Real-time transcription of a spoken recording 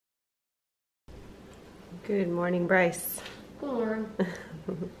Good morning, Bryce. Good morning.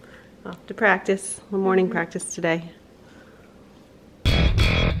 Off to practice. A morning practice today. Good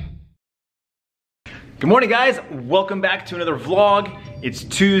morning, guys. Welcome back to another vlog. It's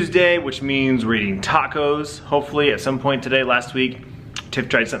Tuesday, which means we're eating tacos. Hopefully at some point today. Last week, Tiff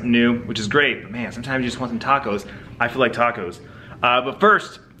tried something new, which is great. But man, sometimes you just want some tacos. I feel like tacos. But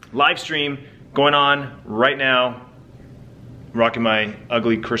first, live stream going on right now. Rocking my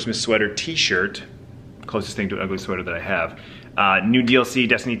ugly Christmas sweater t-shirt. Closest thing to an ugly sweater that I have. New DLC,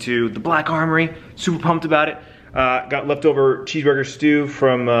 Destiny 2, the Black Armory. Super pumped about it. Got leftover cheeseburger stew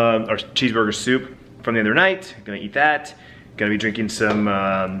from, or cheeseburger soup from the other night. Gonna eat that. Gonna be drinking some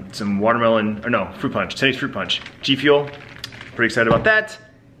watermelon, or no, fruit punch. Today's fruit punch. G Fuel. Pretty excited about that.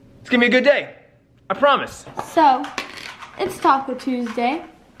 It's gonna be a good day. I promise. So, it's Taco Tuesday.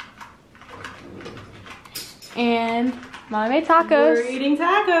 And Mommy made tacos. We're eating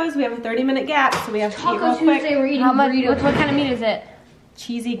tacos. We have a 30-minute gap, so we have to eat real quick. Tuesday, we're eating burritos. What kind of meat is it?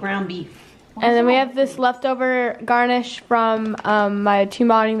 Cheesy ground beef. And then we have this leftover garnish from my team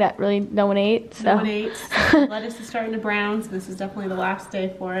bonding that really no one ate. So. No one ate. Lettuce is starting to brown, so this is definitely the last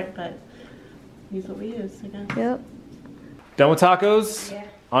day for it, but use what we use, I guess. Yep. Done with tacos? Yeah.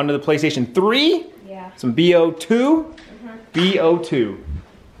 On to the PlayStation 3. Yeah. Some BO2. BO2.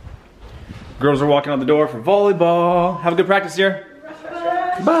 Girls are walking out the door for volleyball. Have a good practice here.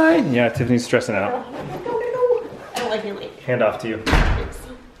 Bye. Yeah, Tiffany's stressing out. I don't like your late. Hand off to you.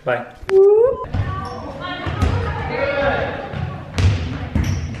 Bye. Good.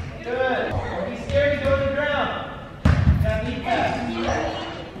 Don't be scared to go to the ground. That knee pass.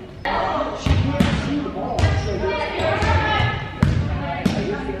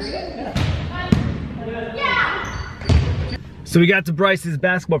 So we got to Bryce's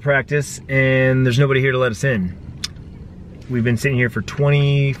basketball practice and there's nobody here to let us in. We've been sitting here for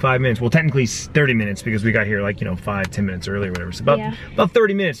 25 minutes. Well, technically 30 minutes because we got here like, 5-10 minutes early or whatever. So about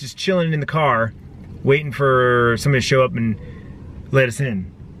 30 minutes just chilling in the car, waiting for somebody to show up and let us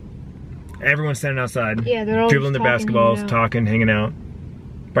in. Everyone's standing outside, Yeah, they're all dribbling their talking, basketballs, talking, hanging out.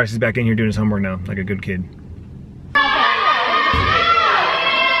 Bryce is back in here doing his homework now, like a good kid.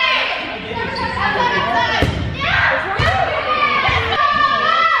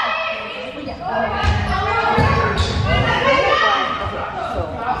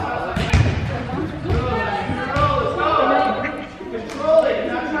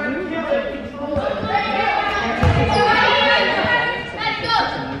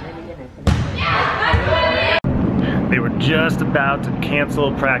 Just about to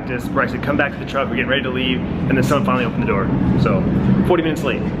cancel practice. Bryce said, come back to the truck, we're getting ready to leave, and then someone finally opened the door. So, 40 minutes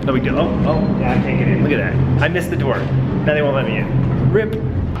late, no big deal. Oh, yeah, I can't get in, look at that. I missed the door, now they won't let me in. Rip.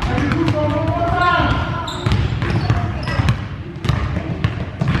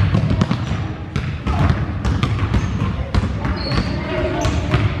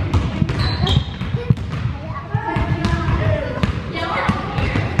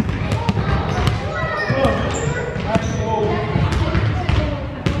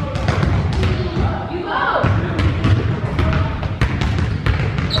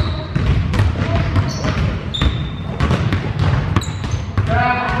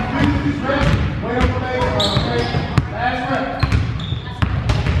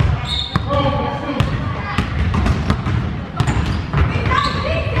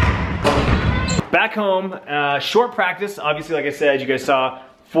 Back home, short practice. Obviously, like I said, you guys saw,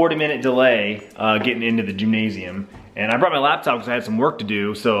 40-minute delay getting into the gymnasium. And I brought my laptop because I had some work to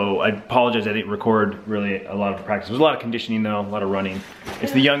do, so I apologize I didn't record really a lot of the practice. There was a lot of conditioning though, a lot of running.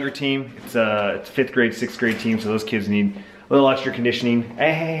 It's the younger team. It's a 5th grade, 6th grade team, so those kids need a little extra conditioning.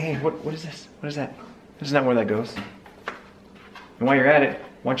 Hey, what is this? What is that? This is not where that goes. And while you're at it,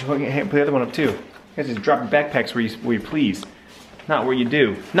 why don't you put the other one up too? You guys just drop your backpacks where you please. Not where you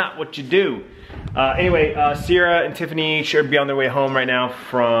do. Not what you do. Anyway, Sierra and Tiffany should be on their way home right now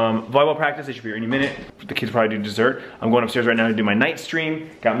from volleyball practice. They should be here any minute. The kids probably do dessert. I'm going upstairs right now to do my night stream.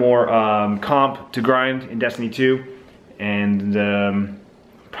 Got more comp to grind in Destiny 2. And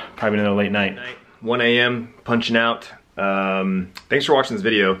probably another late night. 1 a.m. punching out. Thanks for watching this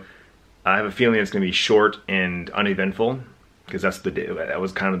video. I have a feeling it's going to be short and uneventful because that's the day. That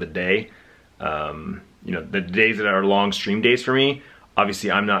was kind of the day. The days that are long stream days for me.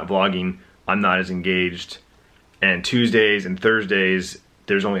 Obviously, I'm not vlogging. I'm not as engaged, and Tuesdays and Thursdays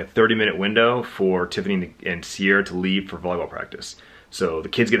there's only a 30-minute window for Tiffany and Sierra to leave for volleyball practice. So the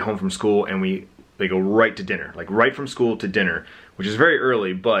kids get home from school and they go right to dinner, like right from school to dinner, which is very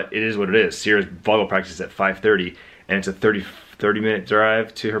early, but it is what it is. Sierra's volleyball practice is at 5:30 and it's a 30-minute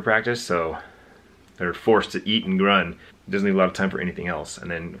drive to her practice, so they're forced to eat and run. doesn't leave a lot of time for anything else. And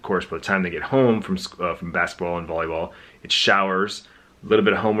then, of course, by the time they get home from basketball and volleyball, it's showers, a little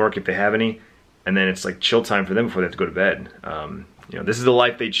bit of homework if they have any, and then it's like chill time for them before they have to go to bed. You know, this is the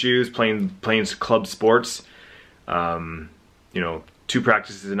life they choose, playing club sports. You know, 2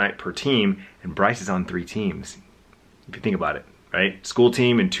 practices a night per team, and Bryce is on 3 teams. If you think about it, right? School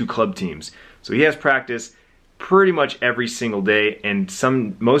team and 2 club teams. So he has practice pretty much every single day, and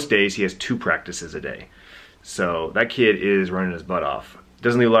most days he has 2 practices a day. So that kid is running his butt off.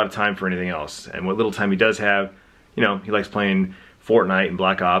 Doesn't leave a lot of time for anything else. And what little time he does have, you know, he likes playing Fortnite and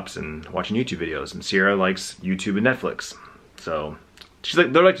Black Ops and watching YouTube videos. And Sierra likes YouTube and Netflix. So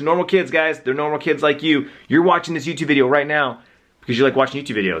they're like normal kids, guys. They're normal kids like you. You're watching this YouTube video right now because you like watching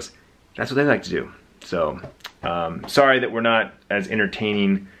YouTube videos. That's what they like to do. So sorry that we're not as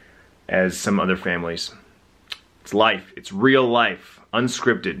entertaining as some other families. It's life. It's real life.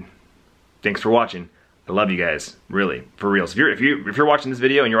 Unscripted. Thanks for watching. I love you guys, really, for real. So if you're watching this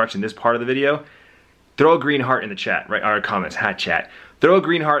video and you're watching this part of the video, throw a green heart in the chat, right? Or comments, chat. Throw a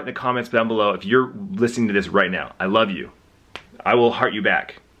green heart in the comments down below if you're listening to this right now. I love you. I will heart you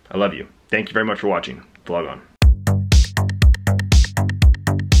back. I love you. Thank you very much for watching. Vlog on.